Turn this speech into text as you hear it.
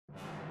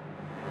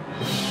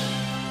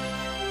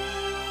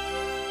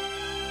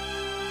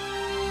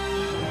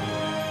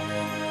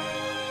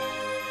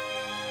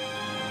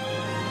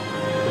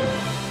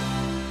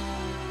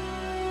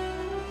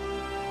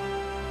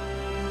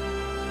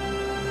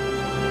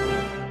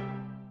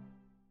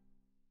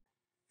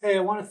Hey, I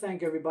want to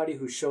thank everybody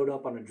who showed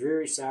up on a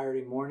dreary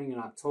Saturday morning in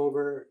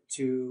October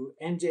to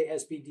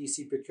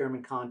NJSBDC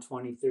ProcurementCon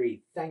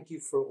 23. Thank you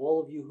for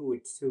all of you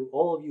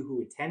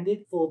who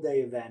attended. Full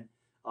day event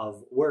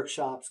of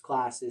workshops,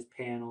 classes,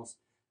 panels.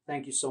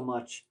 Thank you so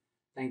much.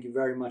 Thank you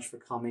very much for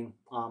coming.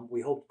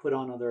 We hope to put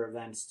on other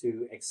events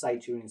to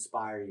excite you and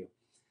inspire you.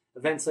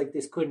 Events like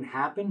this couldn't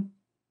happen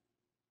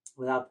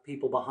without the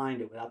people behind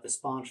it, without the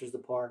sponsors, the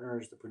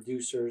partners, the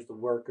producers, the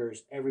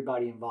workers,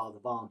 everybody involved, the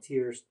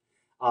volunteers.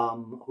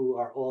 Who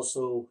are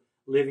also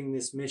living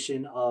this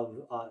mission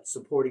of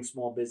supporting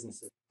small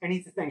businesses. I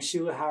need to thank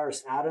Sheila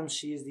Harris-Adams.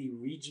 She is the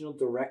Regional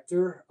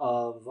Director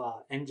of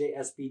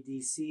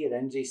NJSBDC at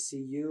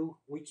NJCU.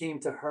 We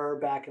came to her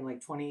back in like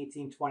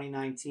 2018,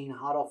 2019,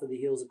 hot off of the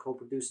heels of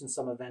co-producing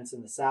some events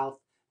in the South.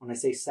 When I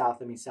say South,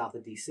 I mean south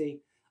of DC,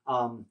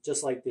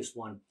 just like this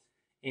one.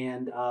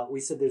 And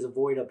we said there's a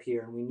void up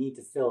here and we need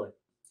to fill it.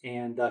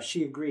 And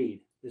she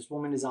agreed. This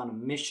woman is on a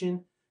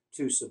mission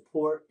to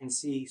support and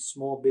see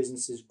small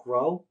businesses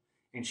grow.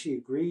 And she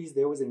agrees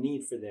there was a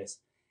need for this.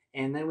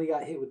 And then we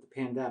got hit with the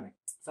pandemic.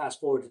 Fast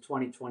forward to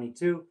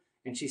 2022,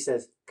 and she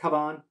says, come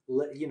on,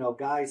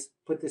 guys,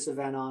 put this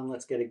event on,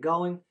 let's get it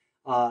going.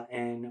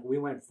 And we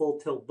went full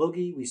tilt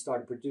boogie. We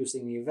started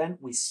producing the event.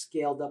 We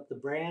scaled up the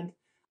brand.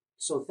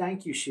 So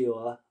thank you,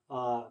 Sheila,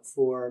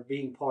 for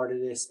being part of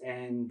this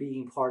and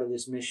being part of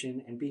this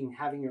mission and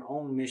having your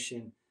own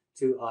mission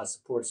to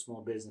support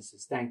small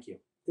businesses. Thank you.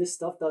 This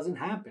stuff doesn't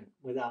happen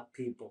without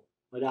people,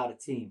 without a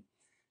team.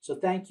 So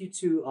thank you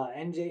to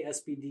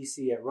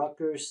NJSBDC at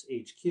Rutgers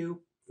HQ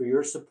for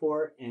your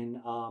support and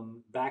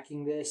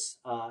backing this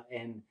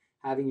and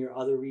having your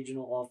other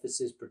regional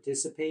offices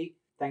participate.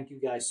 Thank you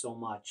guys so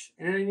much.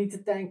 And I need to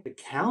thank the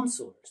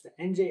counselors, the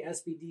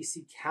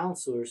NJSBDC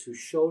counselors who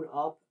showed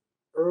up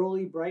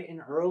early, bright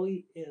and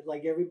early,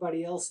 like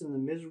everybody else in the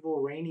miserable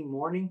rainy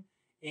morning.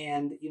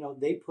 And,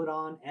 they put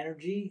on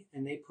energy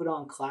and they put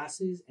on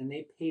classes and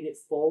they paid it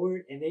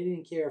forward. And they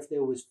didn't care if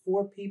there was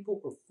 4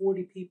 people or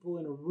 40 people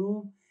in a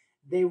room.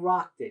 They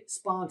rocked it.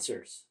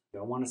 Sponsors.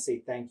 I want to say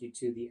thank you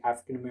to the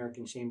African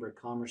American Chamber of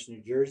Commerce,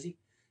 New Jersey.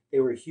 They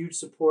were a huge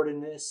support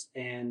in this.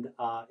 And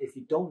if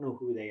you don't know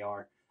who they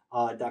are,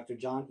 Dr.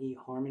 John E.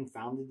 Harmon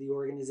founded the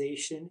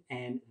organization,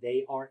 and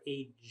they are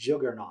a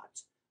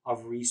juggernaut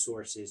of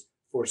resources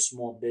for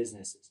small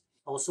businesses.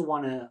 Also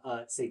want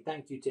to say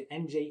thank you to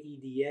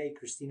NJEDA,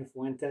 Cristina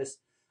Fuentes,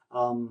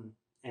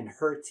 and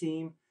her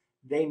team.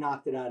 They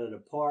knocked it out of the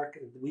park.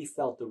 We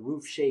felt the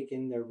roof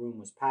shaking. Their room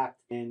was packed,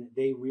 and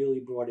they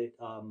really brought it,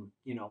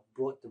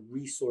 brought the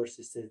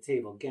resources to the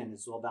table. Again,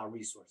 it's all about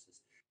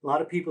resources. A lot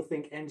of people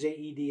think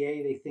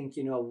NJEDA, they think,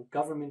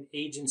 government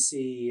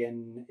agency,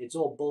 and it's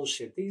all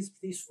bullshit.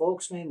 These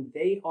folks, man,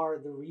 they are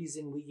the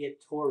reason we get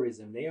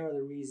tourism. They are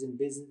the reason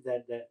business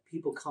that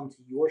people come to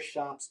your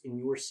shops in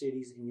your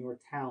cities, in your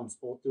towns,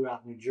 all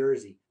throughout New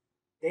Jersey.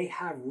 They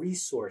have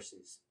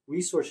resources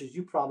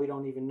you probably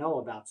don't even know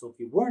about. So if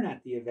you weren't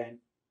at the event,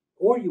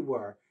 or you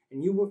were,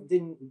 and you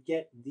didn't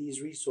get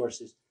these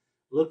resources,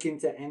 look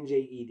into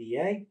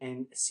NJEDA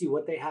and see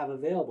what they have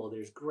available.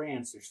 There's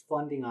grants, there's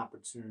funding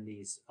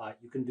opportunities.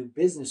 You can do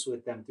business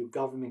with them through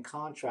government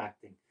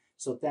contracting.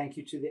 So thank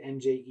you to the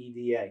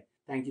NJEDA.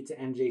 Thank you to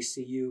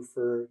NJCU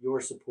for your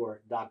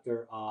support.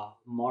 Dr.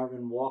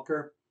 Marvin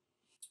Walker,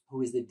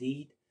 who is the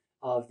dean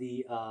of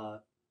the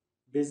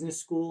business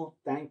school,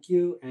 thank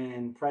you.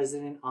 And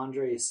President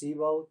Andre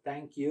Acebo,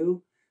 thank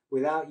you.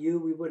 Without you,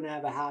 we wouldn't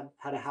have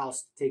had a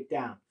house to take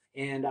down.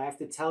 And I have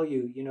to tell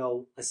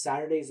you, a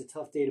Saturday is a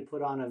tough day to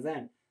put on an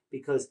event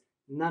because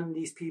none of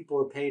these people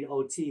are paid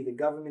OT. The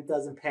government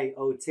doesn't pay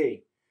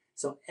OT.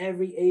 So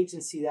every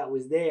agency that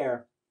was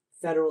there,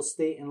 federal,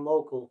 state, and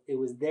local, it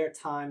was their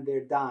time,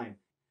 their dime.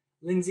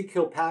 Lindsay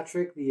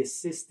Kilpatrick, the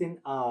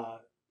assistant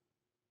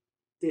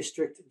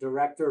district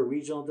director,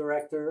 regional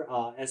director,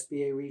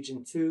 SBA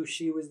Region 2,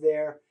 she was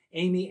there.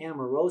 Amy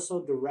Amoroso,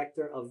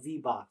 director of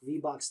VBOC.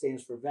 VBOC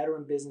stands for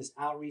Veteran Business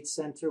Outreach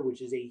Center,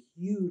 which is a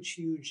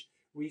huge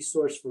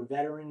resource for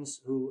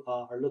veterans who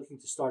are looking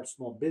to start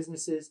small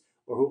businesses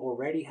or who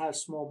already have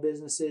small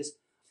businesses.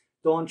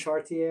 Dawn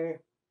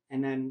Chartier,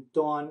 and then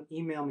Dawn,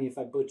 email me if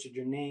I butchered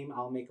your name.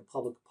 I'll make a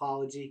public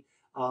apology.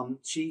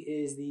 She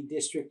is the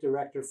district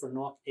director for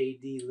North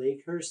AD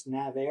Lakehurst,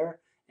 NavAir,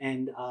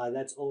 and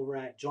that's over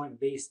at Joint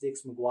Base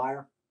Dix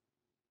McGuire.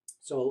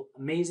 So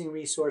amazing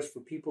resource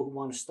for people who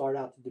want to start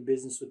out to do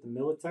business with the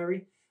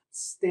military.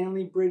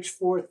 Stanley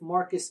Bridgeforth,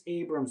 Marcus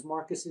Abrams.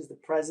 Marcus is the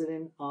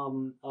president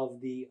of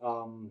the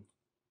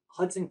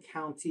Hudson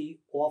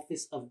County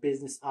Office of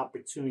Business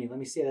Opportunity. Let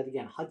me say that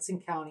again. Hudson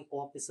County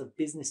Office of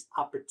Business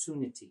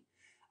Opportunity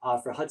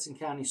for Hudson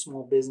County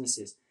small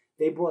businesses.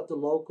 They brought the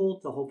local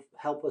to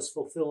help us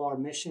fulfill our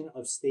mission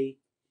of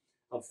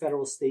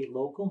federal, state,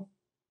 local.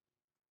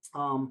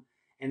 And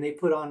they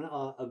put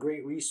on a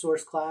great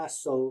resource class.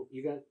 So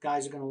you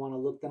guys are going to want to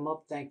look them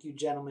up. Thank you,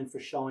 gentlemen, for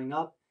showing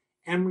up.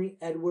 Emery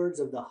Edwards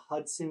of the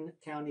Hudson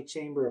County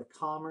Chamber of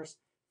Commerce,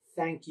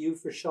 thank you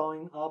for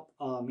showing up.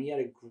 He had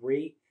a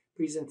great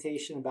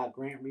presentation about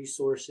grant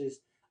resources.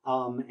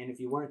 And if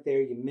you weren't there,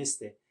 you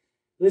missed it.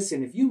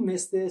 Listen, if you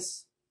missed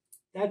this,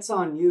 that's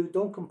on you.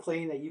 Don't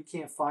complain that you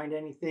can't find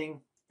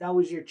anything. That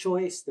was your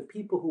choice. The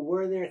people who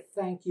were there,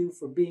 thank you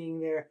for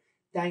being there.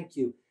 Thank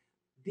you.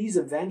 These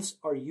events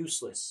are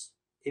useless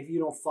if you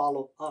don't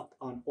follow up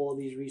on all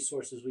these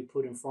resources we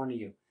put in front of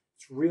you.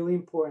 It's really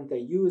important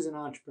that you as an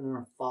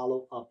entrepreneur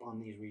follow up on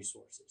these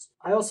resources.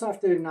 I also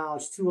have to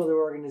acknowledge two other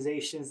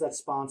organizations that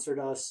sponsored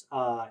us.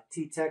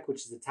 T-Tech,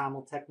 which is the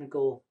Tamil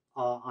Technical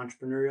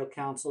Entrepreneurial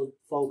Council.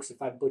 Folks,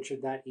 if I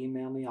butchered that,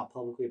 email me. I'll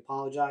publicly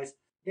apologize.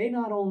 They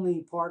not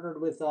only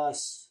partnered with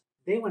us,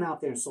 they went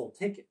out there and sold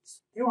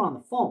tickets. They were on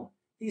the phone.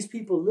 These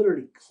people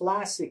literally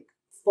classic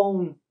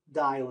phone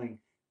dialing.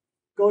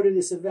 Go to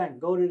this event,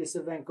 go to this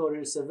event, go to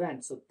this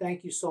event. So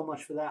thank you so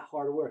much for that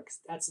hard work.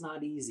 That's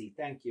not easy.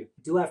 Thank you.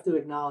 I do have to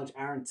acknowledge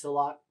Aaron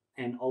Tillot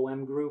and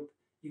OM Group.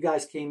 You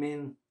guys came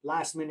in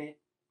last minute,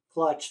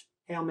 clutch,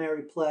 Hail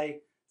Mary play,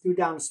 threw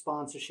down a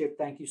sponsorship.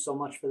 Thank you so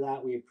much for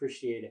that. We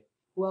appreciate it.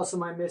 Who else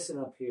am I missing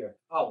up here?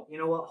 Oh, you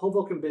know what?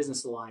 Hoboken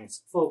Business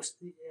Alliance. Folks,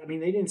 I mean,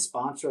 they didn't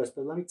sponsor us,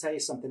 but let me tell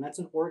you something. That's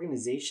an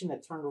organization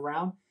that turned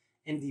around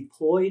and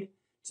deployed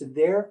to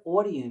their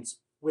audience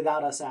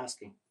without us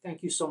asking.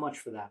 Thank you so much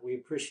for that. We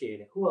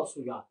appreciate it. Who else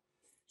we got?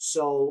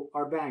 So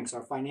our banks,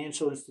 our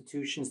financial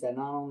institutions that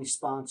not only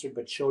sponsored,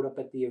 but showed up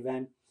at the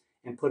event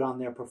and put on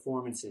their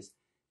performances.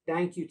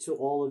 Thank you to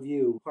all of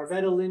you.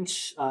 Harvetta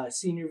Lynch,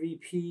 Senior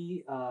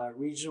VP,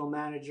 Regional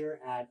Manager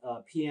at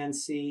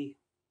PNC.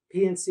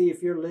 PNC,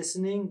 if you're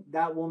listening,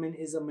 that woman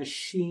is a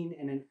machine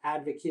and an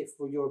advocate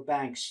for your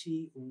bank.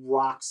 She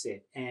rocks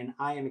it, and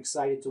I am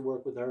excited to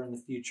work with her in the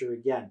future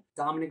again.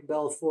 Dominic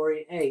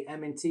Bellafiore, hey,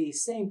 M&T,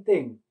 same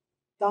thing.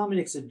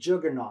 Dominic's a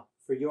juggernaut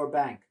for your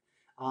bank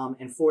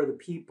and for the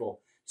people.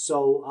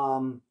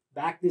 So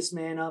back this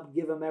man up,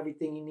 give him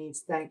everything he needs.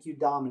 Thank you,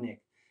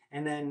 Dominic.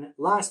 And then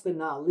last but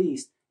not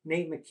least,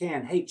 Nate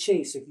McCann. Hey,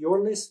 Chase, if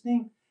you're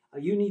listening,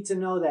 you need to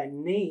know that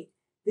Nate,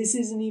 this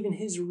isn't even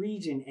his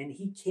region, and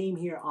he came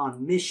here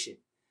on mission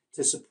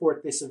to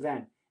support this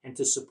event and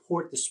to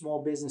support the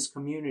small business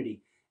community.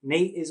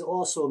 Nate is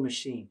also a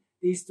machine.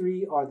 These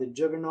three are the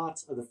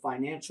juggernauts of the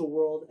financial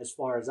world as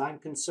far as I'm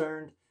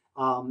concerned.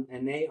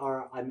 And they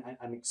are,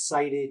 I'm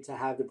excited to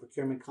have the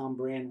ProcurementCon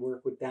brand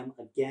work with them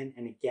again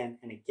and again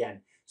and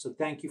again. So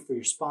thank you for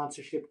your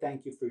sponsorship.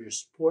 Thank you for your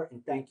support.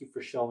 And thank you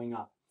for showing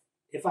up.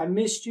 If I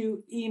missed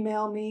you,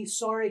 email me.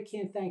 Sorry, I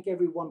can't thank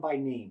everyone by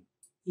name.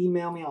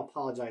 Email me. I'll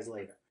apologize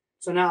later.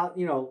 So now,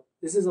 you know,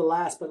 this is the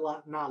last but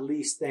not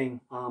least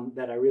thing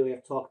that I really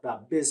have to talk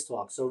about, Biz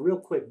Talk. So real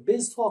quick,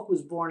 Biz Talk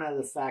was born out of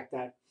the fact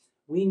that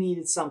we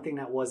needed something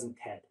that wasn't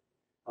TED,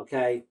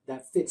 okay,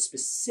 that fit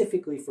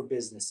specifically for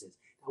businesses.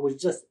 That was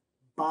just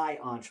by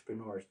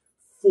entrepreneurs,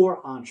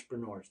 for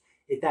entrepreneurs.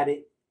 That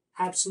it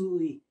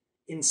absolutely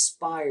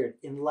inspired,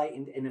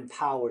 enlightened, and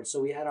empowered. So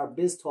we had our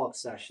Biz Talk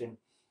session,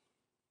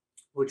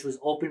 which was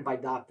opened by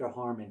Dr.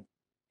 Harmon.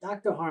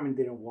 Dr. Harmon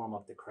didn't warm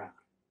up the crowd.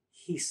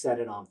 He set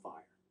it on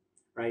fire,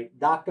 right?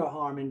 Dr.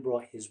 Harmon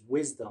brought his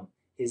wisdom,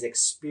 his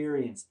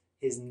experience,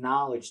 his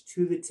knowledge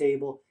to the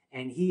table,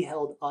 and he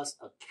held us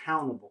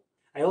accountable.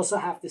 I also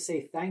have to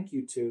say thank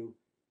you to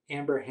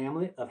Amber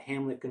Hamlet of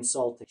Hamlet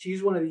Consulting.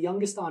 She's one of the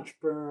youngest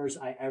entrepreneurs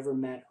I ever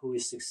met who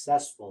is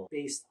successful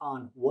based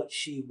on what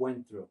she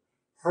went through.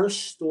 Her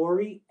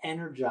story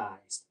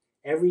energized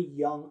every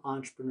young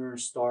entrepreneur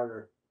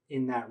starter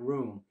in that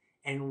room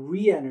and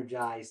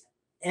re-energized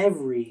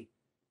every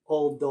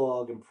old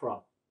dog and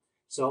pro.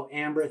 So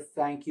Amber,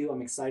 thank you.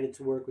 I'm excited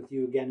to work with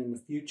you again in the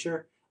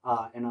future,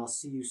 and I'll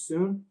see you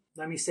soon.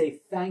 Let me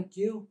say thank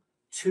you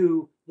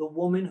to the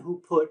woman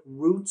who put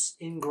roots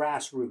in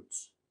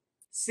grassroots.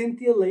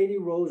 Cynthia Lady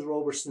Rose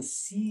Roberson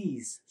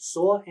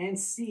saw and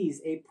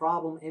sees a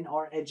problem in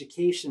our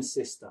education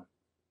system.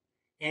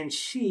 And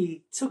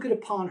she took it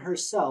upon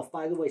herself,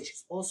 by the way,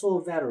 she's also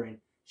a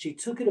veteran, she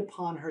took it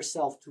upon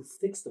herself to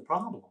fix the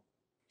problem.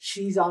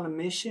 She's on a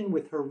mission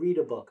with her Read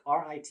a Book,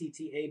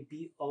 RITTABOOK,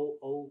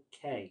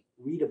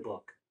 Read a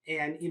Book.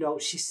 And, you know,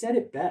 she said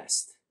it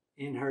best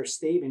in her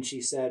statement.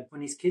 She said,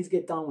 when these kids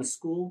get done with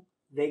school,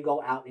 they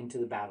go out into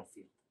the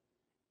battlefield.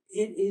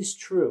 It is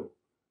true.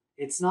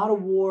 It's not a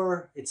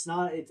war. It's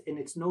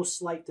no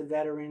slight to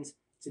veterans.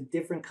 It's a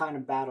different kind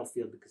of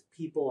battlefield because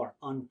people are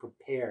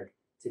unprepared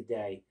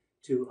today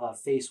to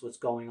face what's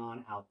going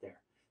on out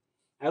there.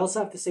 I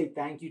also have to say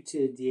thank you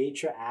to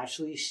Deatra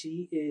Ashley.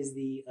 She is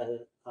the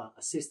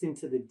assistant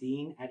to the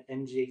dean at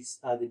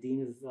the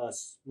dean of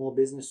Small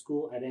Business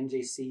School at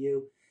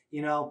NJCU.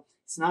 You know,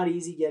 it's not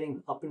easy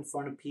getting up in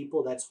front of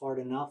people. That's hard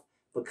enough.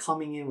 But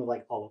coming in with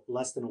like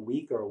less than a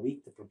week or a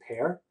week to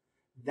prepare,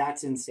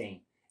 that's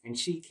insane. And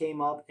she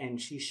came up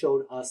and she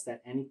showed us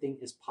that anything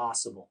is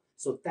possible.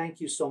 So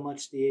thank you so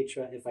much,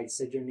 Deatra. If I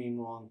said your name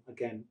wrong,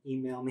 again,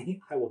 email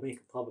me. I will make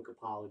a public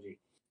apology.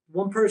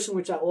 One person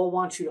which I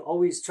want you to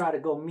always try to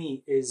go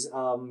meet is,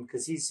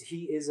 because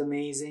he is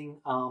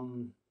amazing.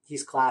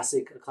 He's a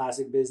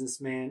classic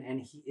businessman, and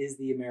he is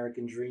the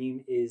American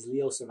dream, is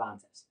Leo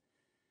Cervantes.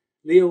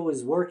 Leo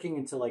was working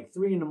until like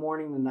 3 in the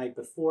morning the night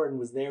before and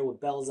was there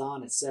with bells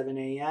on at 7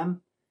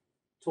 a.m.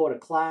 taught a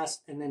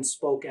class, and then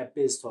spoke at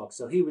Biz Talk.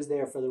 So he was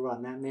there for the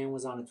run. That man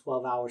was on a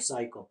 12-hour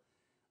cycle.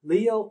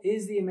 Leo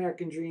is the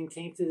American dream,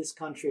 came to this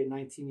country at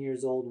 19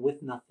 years old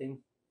with nothing,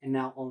 and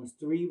now owns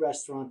 3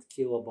 restaurant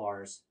tequila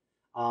bars,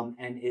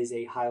 and is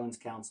a Highlands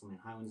councilman,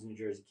 Highlands, New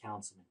Jersey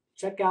councilman.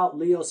 Check out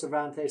Leo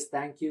Cervantes.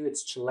 Thank you.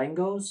 It's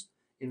Chilengos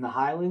in the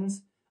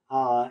Highlands.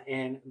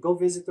 And go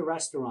visit the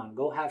restaurant.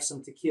 Go have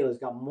some tequila. It's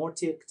got more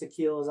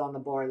tequilas on the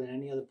bar than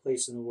any other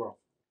place in the world.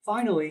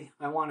 Finally,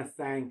 I want to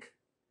thank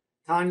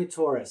Tanya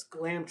Torres,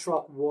 Glam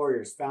Truck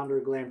Warriors, founder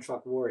of Glam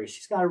Truck Warriors.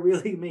 She's got a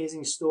really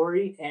amazing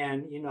story,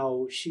 and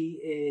she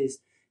is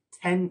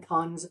 10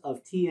 tons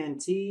of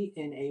TNT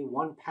in a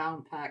 1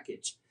 pound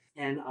package.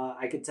 And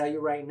I can tell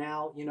you right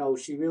now,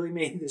 she really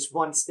made this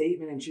one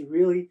statement, and she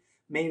really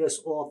made us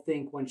all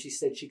think when she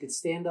said she could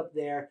stand up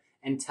there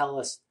and tell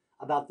us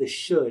about the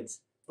shoulds,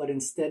 but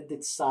instead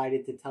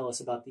decided to tell us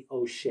about the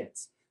oh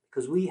shits.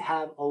 Because we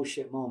have oh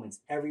shit moments,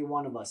 every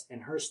one of us.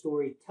 And her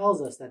story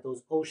tells us that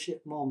those oh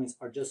shit moments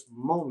are just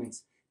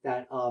moments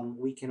that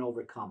we can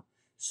overcome.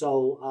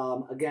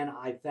 So again,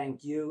 I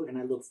thank you, and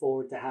I look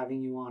forward to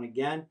having you on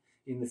again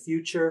in the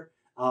future.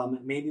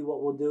 Maybe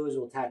what we'll do is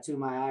we'll tattoo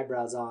my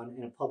eyebrows on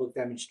in a public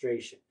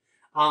demonstration.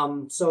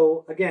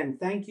 So again,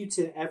 thank you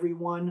to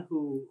everyone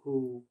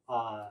who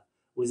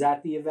was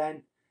at the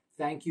event.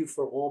 Thank you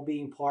for all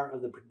being part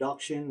of the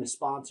production, the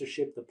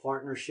sponsorship, the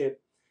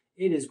partnership.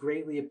 It is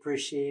greatly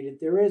appreciated.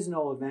 There is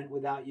no event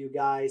without you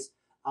guys.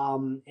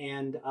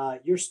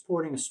 You're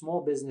supporting a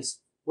small business.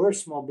 We're a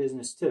small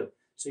business too.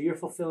 So you're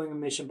fulfilling a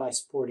mission by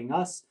supporting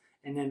us.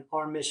 And then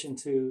our mission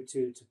to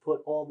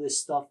put all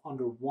this stuff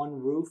under one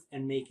roof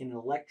and make an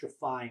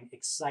electrifying,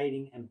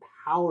 exciting,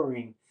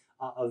 empowering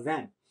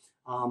event.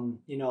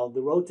 The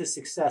road to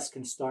success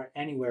can start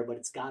anywhere, but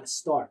it's got to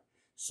start.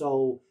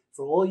 So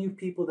for all you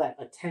people that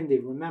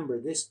attended, remember,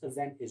 this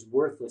event is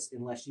worthless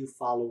unless you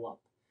follow up.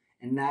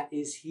 And that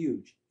is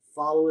huge.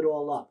 Follow it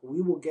all up.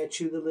 We will get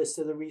you the list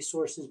of the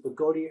resources, but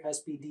go to your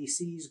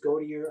SBDCs, go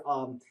to your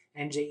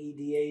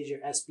NJEDAs, your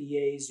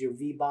SBAs, your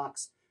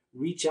VBOCs.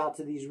 Reach out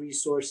to these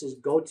resources.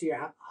 Go to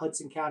your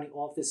Hudson County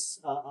Office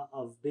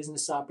of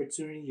Business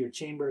Opportunity, your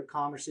Chamber of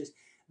Commerce's.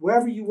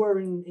 Wherever you were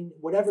in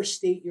whatever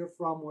state you're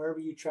from, wherever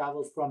you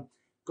traveled from,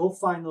 go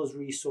find those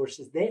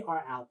resources. They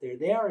are out there.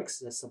 They are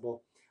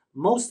accessible.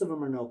 Most of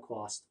them are no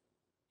cost.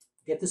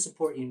 Get the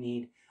support you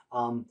need.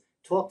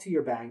 Talk to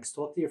your banks,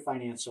 talk to your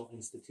financial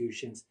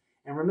institutions.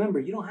 And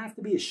remember, you don't have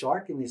to be a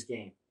shark in this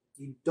game.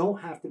 You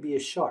don't have to be a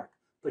shark,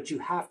 but you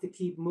have to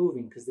keep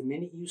moving, because the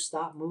minute you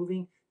stop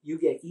moving, you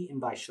get eaten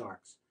by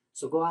sharks.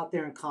 So go out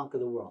there and conquer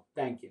the world.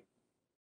 Thank you.